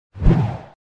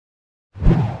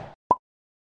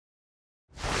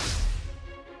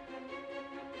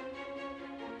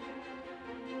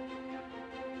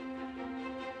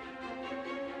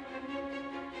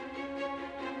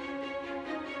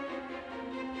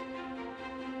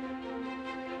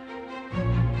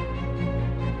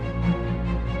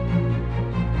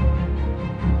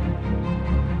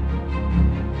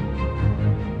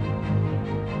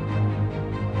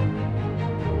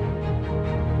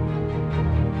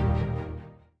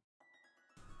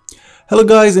Hello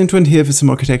guys, Antoine here for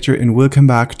Simarchitecture and welcome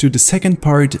back to the second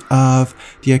part of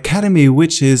the Academy,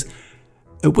 which is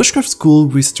a bushcraft school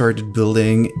we started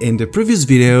building in the previous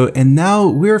video, and now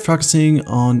we're focusing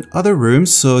on other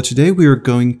rooms. So today we are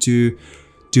going to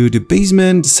do the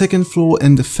basement, the second floor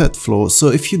and the third floor. So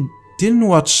if you didn't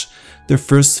watch the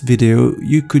first video,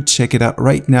 you could check it out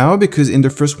right now, because in the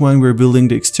first one we're building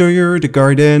the exterior, the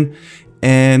garden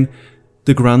and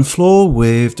the ground floor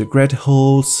with the great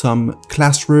hall, some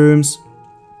classrooms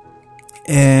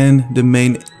and the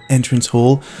main entrance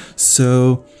hall.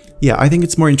 So yeah, I think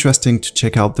it's more interesting to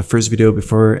check out the first video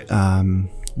before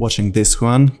watching this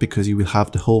one, because you will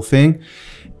have the whole thing,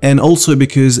 and also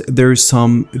because there's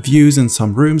some views and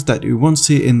some rooms that you won't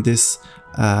see in this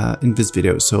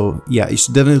video. So yeah, you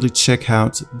should definitely check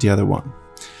out the other one.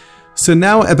 So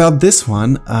now about this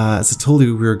one, as I told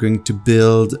you, we're going to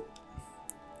build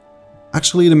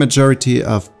actually the majority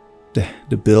of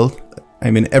the build. I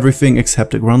mean everything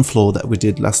except the ground floor that we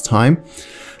did last time.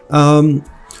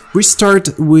 We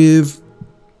start with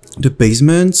the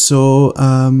basement. So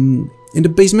in the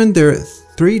basement there are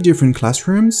 3 different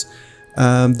classrooms.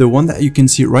 The one that you can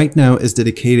see right now is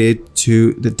dedicated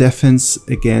to the defense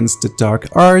against the dark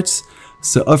arts.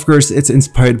 So of course it's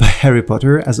inspired by Harry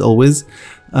Potter, as always.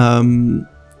 I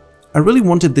really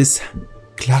wanted this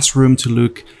classroom to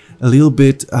look a little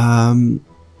bit,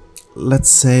 let's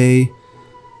say,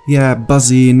 yeah,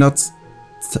 buzzy, not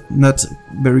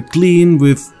very clean,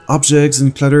 with objects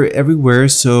and clutter everywhere.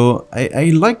 So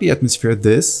I like the atmosphere of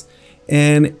this.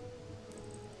 And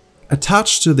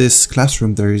attached to this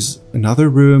classroom there is another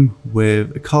room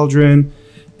with a cauldron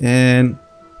and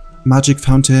magic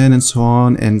fountain and so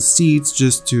on, and seats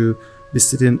just to be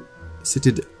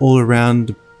seated all around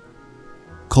the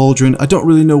cauldron. I don't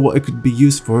really know what it could be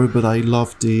used for, but I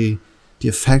love the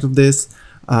effect of this.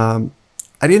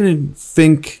 I didn't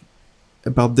think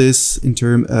about this in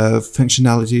terms of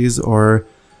functionalities or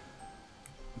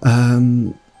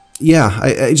yeah,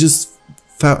 I just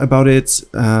thought about it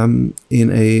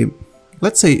in a,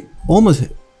 let's say, almost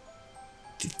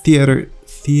theatrical.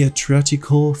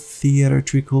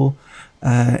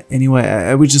 Anyway,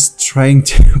 I was just trying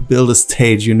to build a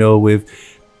stage, you know, with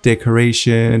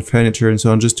decoration and furniture and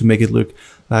so on, just to make it look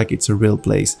like it's a real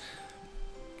place.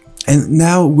 And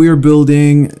now we're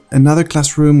building another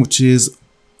classroom, which is,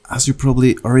 as you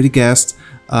probably already guessed,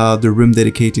 the room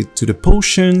dedicated to the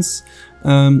potions.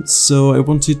 So I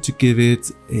wanted to give it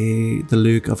the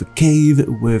look of a cave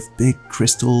with big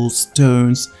crystal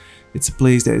stones. It's a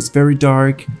place that is very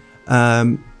dark.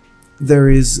 There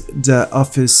is the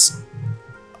office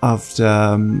of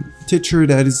the teacher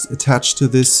that is attached to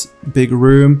this big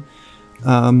room.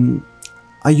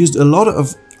 I used a lot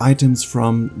of items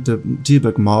from the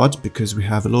debug mod, because we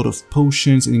have a lot of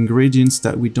potions and ingredients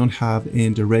that we don't have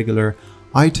in the regular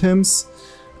items.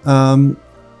 The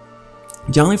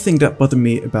only thing that bothered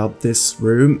me about this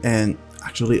room, and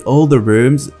actually all the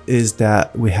rooms, is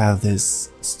that we have this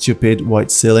stupid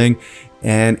white ceiling.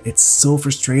 And it's so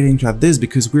frustrating to have this,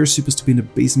 because we're supposed to be in the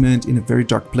basement in a very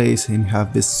dark place, and you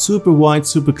have this super white,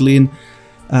 super clean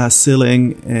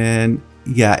ceiling. And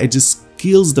yeah, it just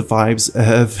kills the vibes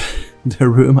of the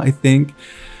room, I think.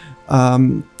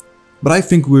 But I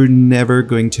think we're never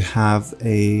going to have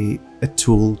a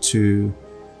tool to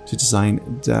design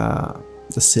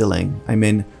the ceiling. I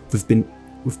mean, we've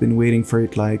been waiting for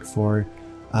it like for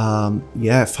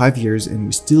yeah, 5 years, and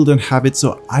we still don't have it.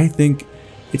 So I think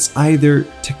it's either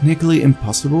technically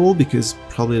impossible, because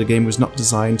probably the game was not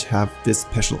designed to have this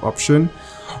special option,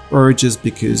 or just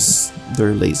because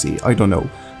they're lazy. I don't know.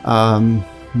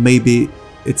 Maybe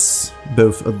it's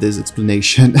both of this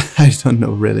explanation. I don't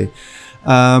know really.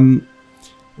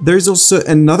 There's also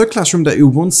another classroom that you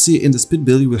won't see in the speed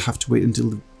build. You will have to wait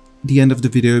until the end of the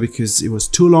video, because it was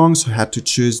too long, so I had to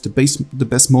choose the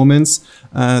best moments.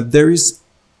 There is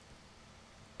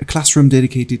a classroom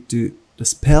dedicated to the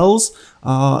spells.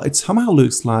 It somehow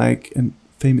looks like a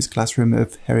famous classroom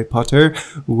of Harry Potter,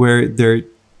 where they're,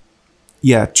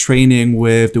 yeah, training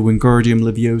with the Wingardium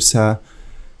Leviosa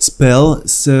spell.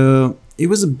 So it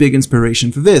was a big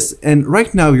inspiration for this. And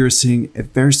right now you're seeing a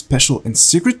very special and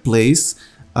secret place,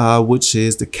 which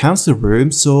is the council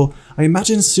room. So I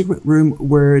imagine a secret room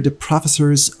where the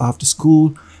professors of the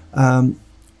school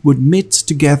would meet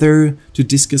together to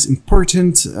discuss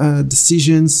important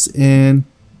decisions and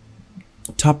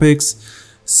topics.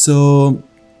 So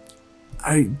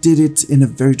I did it in a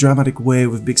very dramatic way,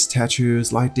 with big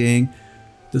statues, lighting,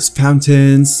 those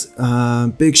fountains,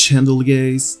 big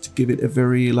chandeliers to give it a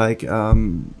very like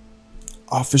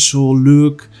official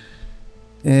look.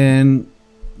 And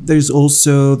there's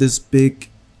also this big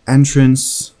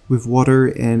entrance with water,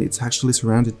 and it's actually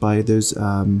surrounded by those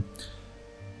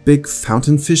big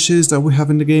fountain fishes that we have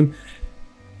in the game.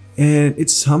 And it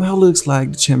somehow looks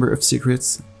like the Chamber of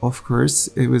Secrets. Of course,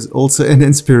 it was also an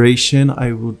inspiration.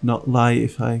 I would not lie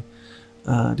if I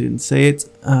didn't say it.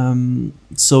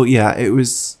 So yeah, it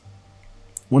was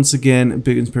once again a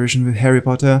big inspiration with Harry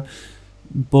Potter,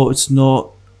 but it's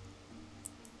not.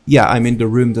 Yeah, I mean the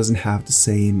room doesn't have the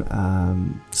same.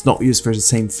 It's not used for the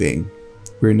same thing.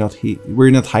 We're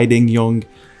not hiding young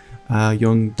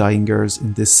dying girls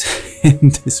in this in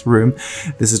this room.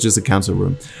 This is just a council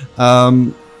room.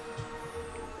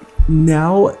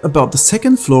 Now about the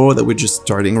second floor that we're just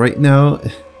starting right now.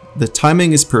 The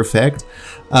timing is perfect.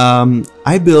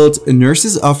 I built a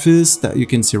nurse's office that you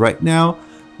can see right now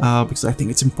because I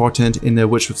think it's important in a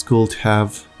witchcraft school to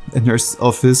have a nurse's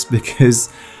office, because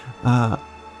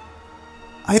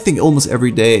I think almost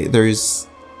every day there is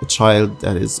a child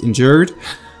that is injured.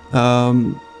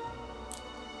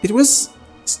 It was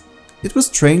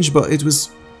strange, but it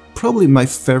was probably my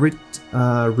favorite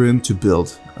room to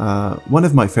build. One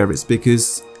of my favorites,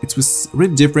 because it was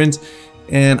really different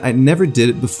and I never did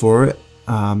it before.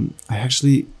 I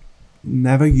actually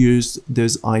never used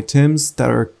those items that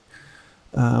are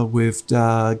with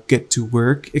the Get to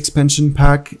Work expansion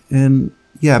pack, and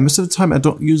yeah, most of the time I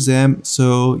don't use them,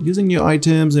 so using new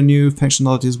items and new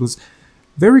functionalities was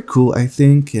very cool, I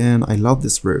think, and I love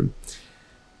this room.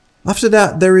 After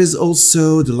that, there is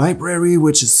also the library,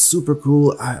 which is super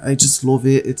cool. I just love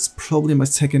it. It's probably my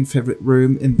second favorite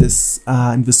room in this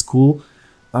school.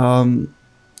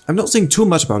 I'm not saying too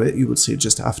much about it. You would see it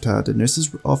just after the nurse's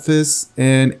office.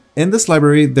 And in this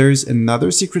library, there's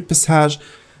another secret passage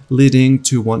leading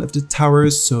to one of the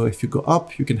towers. So if you go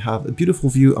up, you can have a beautiful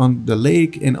view on the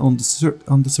lake and on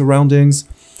the surroundings.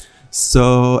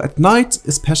 So at night,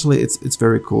 especially, it's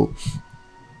very cool.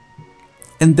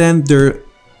 And then there are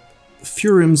a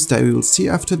few rooms that we will see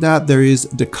after that. There is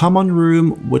the common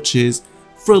room, which is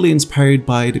fully inspired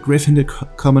by the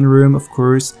Gryffindor common room, of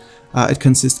course. It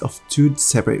consists of 2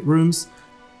 separate rooms.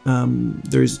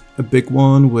 There's a big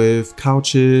one with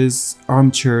couches,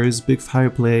 armchairs, big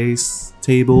fireplace,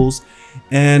 tables,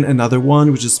 and another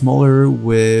one which is smaller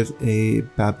with a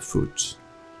baby-foot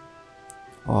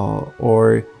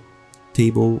or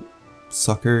table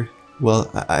soccer.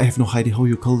 Well, I have no idea how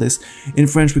you call this. In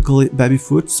French we call it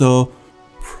baby-foot, so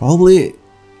probably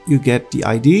you get the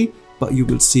idea, but you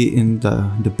will see in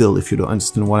the bill if you don't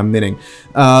understand what I'm meaning.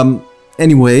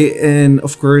 Anyway, and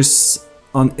of course,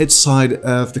 on each side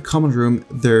of the common room,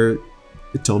 there are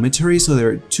a dormitory. So there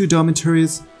are 2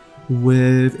 dormitories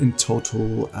with in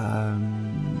total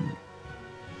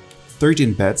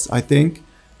 13 beds, I think.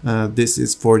 This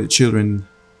is for the children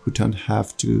who don't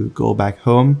have to go back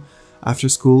home after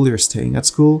school. They're staying at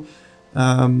school.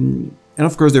 And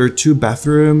of course, there are 2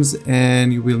 bathrooms,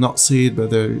 and you will not see it, but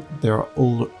there are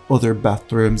all other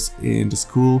bathrooms in the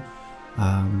school.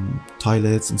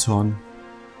 Toilets and so on.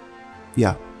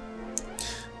 Yeah,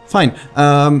 fine.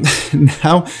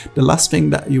 Now the last thing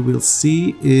that you will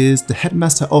see is the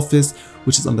headmaster office,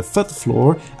 which is on the 3rd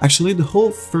floor. Actually, the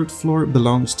whole 3rd floor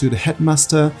belongs to the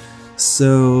headmaster,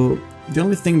 so the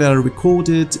only thing that I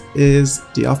recorded is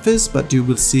the office, but you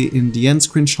will see in the end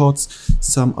screenshots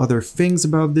some other things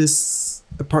about this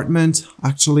apartment,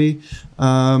 actually.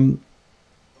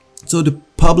 So the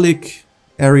public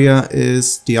area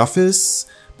is the office,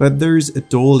 but there's a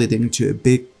door leading to a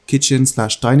big kitchen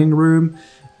 / dining room,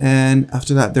 and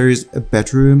after that there is a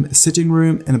bedroom, a sitting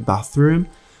room, and a bathroom.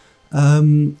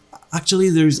 Actually,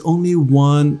 there's only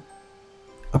one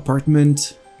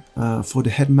apartment for the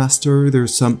headmaster.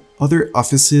 There's some other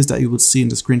offices that you will see in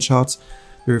the screenshots.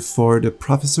 They're for the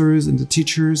professors and the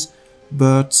teachers,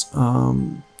 but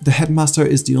the headmaster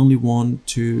is the only one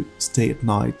to stay at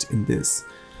night in this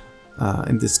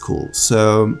school.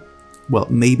 So, well,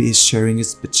 maybe he's sharing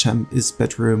his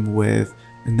bedroom with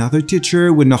another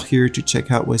teacher. We're not here to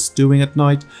check out what he's doing at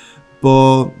night,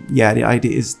 but yeah, the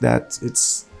idea is that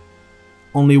it's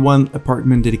only one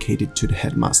apartment dedicated to the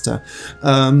headmaster.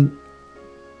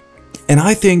 And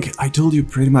I think I told you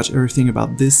pretty much everything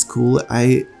about this school.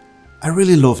 I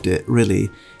really loved it, really.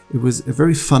 It was a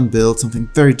very fun build, something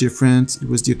very different. It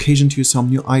was the occasion to use some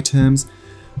new items.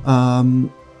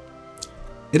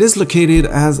 It is located,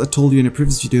 as I told you in a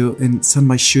previous video, in San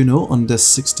Myshuno on the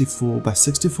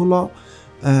 64/64 law,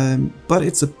 but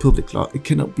it's a public law. It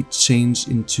cannot be changed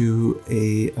into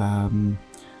a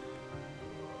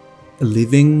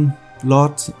living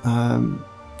lot,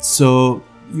 so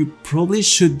you probably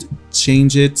should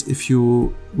change it if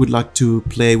you would like to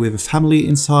play with a family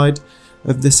inside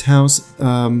of this house.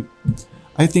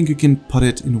 I think you can put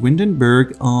it in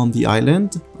Windenburg on the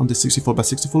island, on the 64 by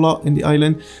 64 lot in the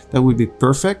island. That would be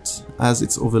perfect, as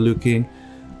it's overlooking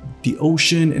the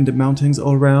ocean and the mountains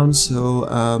all around. So,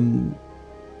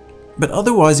 but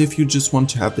otherwise, if you just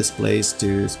want to have this place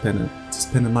to spend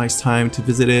a nice time, to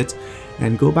visit it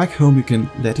and go back home, you can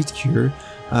let it here.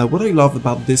 What I love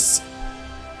about this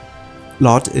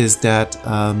lot is that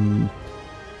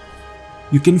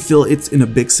you can feel it's in a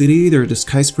big city. There are the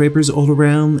skyscrapers all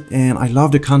around, and I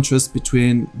love the contrast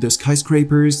between the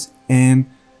skyscrapers and,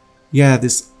 yeah,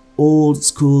 this old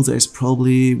school that is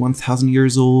probably 1,000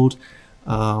 years old.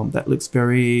 That looks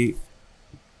very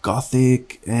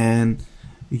gothic, and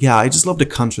yeah, I just love the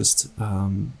contrast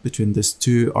between these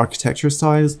two architecture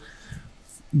styles.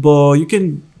 But you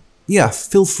can, yeah,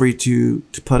 feel free to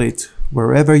put it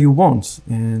wherever you want,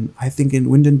 and I think in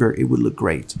Windenburg it would look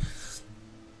great.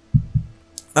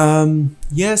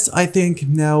 Yes, I think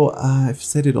now I've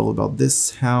said it all about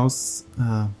this house,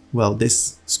 well,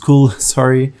 this school,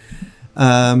 sorry.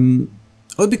 I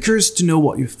would be curious to know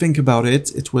what you think about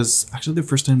it. It was actually the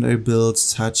first time that I built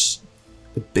such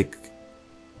a big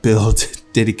build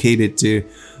dedicated to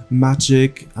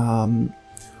magic.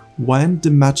 When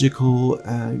the magical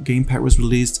game pack was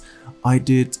released, I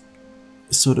did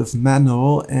sort of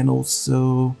manual and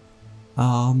also,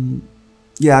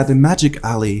 yeah, the magic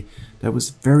alley. That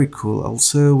was very cool,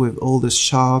 also with all the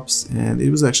shops, and it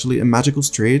was actually a magical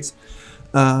street.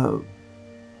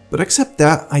 But except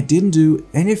that, I didn't do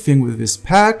anything with this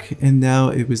pack, and now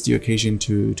it was the occasion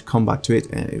to come back to it,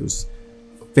 and it was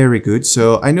very good.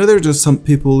 So I know there are just some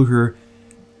people who are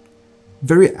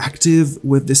very active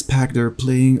with this pack. They're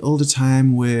playing all the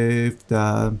time with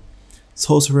the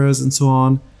sorcerers and so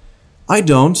on. I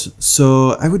don't,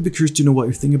 so I would be curious to know what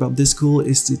you think about this school.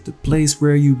 Is it the place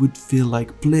where you would feel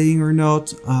like playing or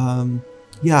not?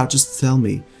 Yeah, just tell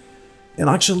me. And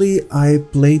actually, I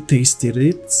play tested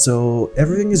it, so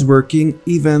everything is working,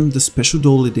 even the special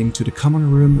door leading to the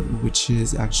common room, which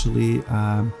is actually,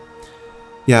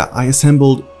 yeah, I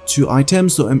assembled two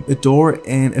items, so a door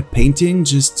and a painting,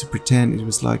 just to pretend it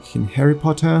was like in Harry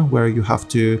Potter, where you have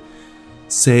to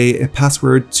say a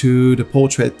password to the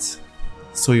portrait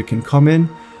so you can come in.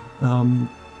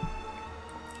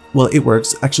 Well, it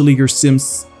works. Actually, your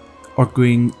Sims are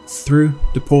going through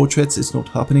the portraits. It's not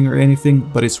happening or anything,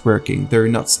 but it's working. They're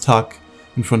not stuck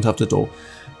in front of the door.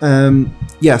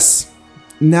 Yes.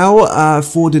 Now,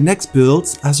 for the next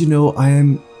build, as you know, I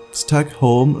am stuck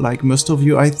home, like most of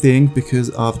you, I think, because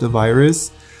of the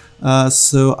virus.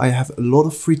 So I have a lot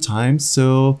of free time.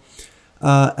 So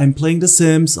I'm playing The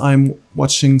Sims, I'm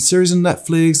watching series on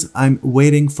Netflix, I'm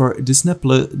waiting for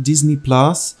Disney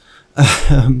Plus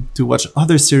to watch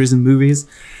other series and movies.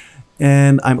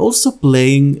 And I'm also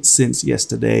playing, since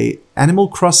yesterday, Animal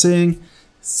Crossing.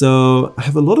 So I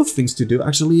have a lot of things to do.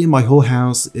 Actually, my whole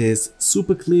house is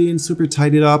super clean, super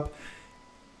tidied up.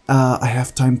 I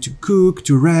have time to cook,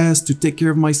 to rest, to take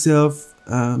care of myself.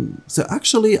 So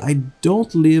actually, I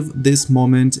don't live this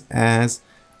moment as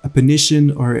a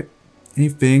punition or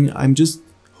anything. I'm just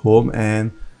home,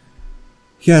 and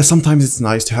yeah, sometimes it's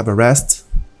nice to have a rest.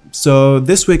 So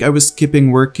this week I was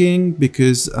skipping working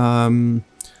because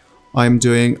I'm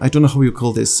doing, I don't know how you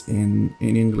call this in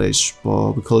English,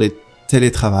 but we call it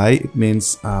télétravail. It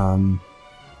means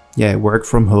yeah, work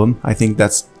from home. I think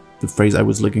that's the phrase I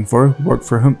was looking for, work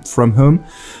from home.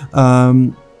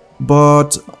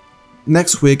 But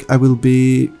next week I will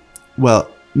be, well,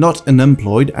 not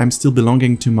unemployed. I'm still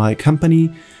belonging to my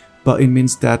company, but it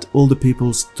means that all the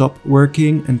people stop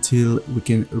working until we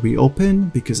can reopen,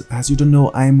 because as you don't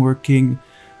know, I'm working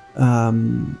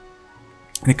in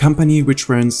a company which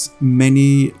runs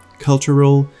many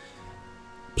cultural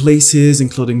places,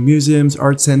 including museums,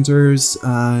 art centers,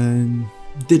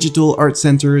 digital art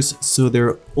centers. So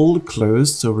they're all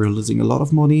closed, so we're losing a lot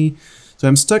of money. So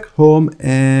I'm stuck home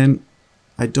and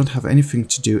I don't have anything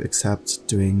to do except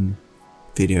doing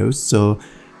videos. So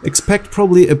expect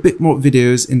probably a bit more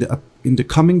videos in the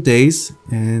coming days.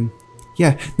 And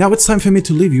yeah, now it's time for me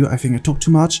to leave you. I think I talked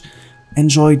too much.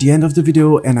 Enjoy the end of the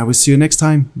video, and I will see you next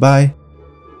time. Bye.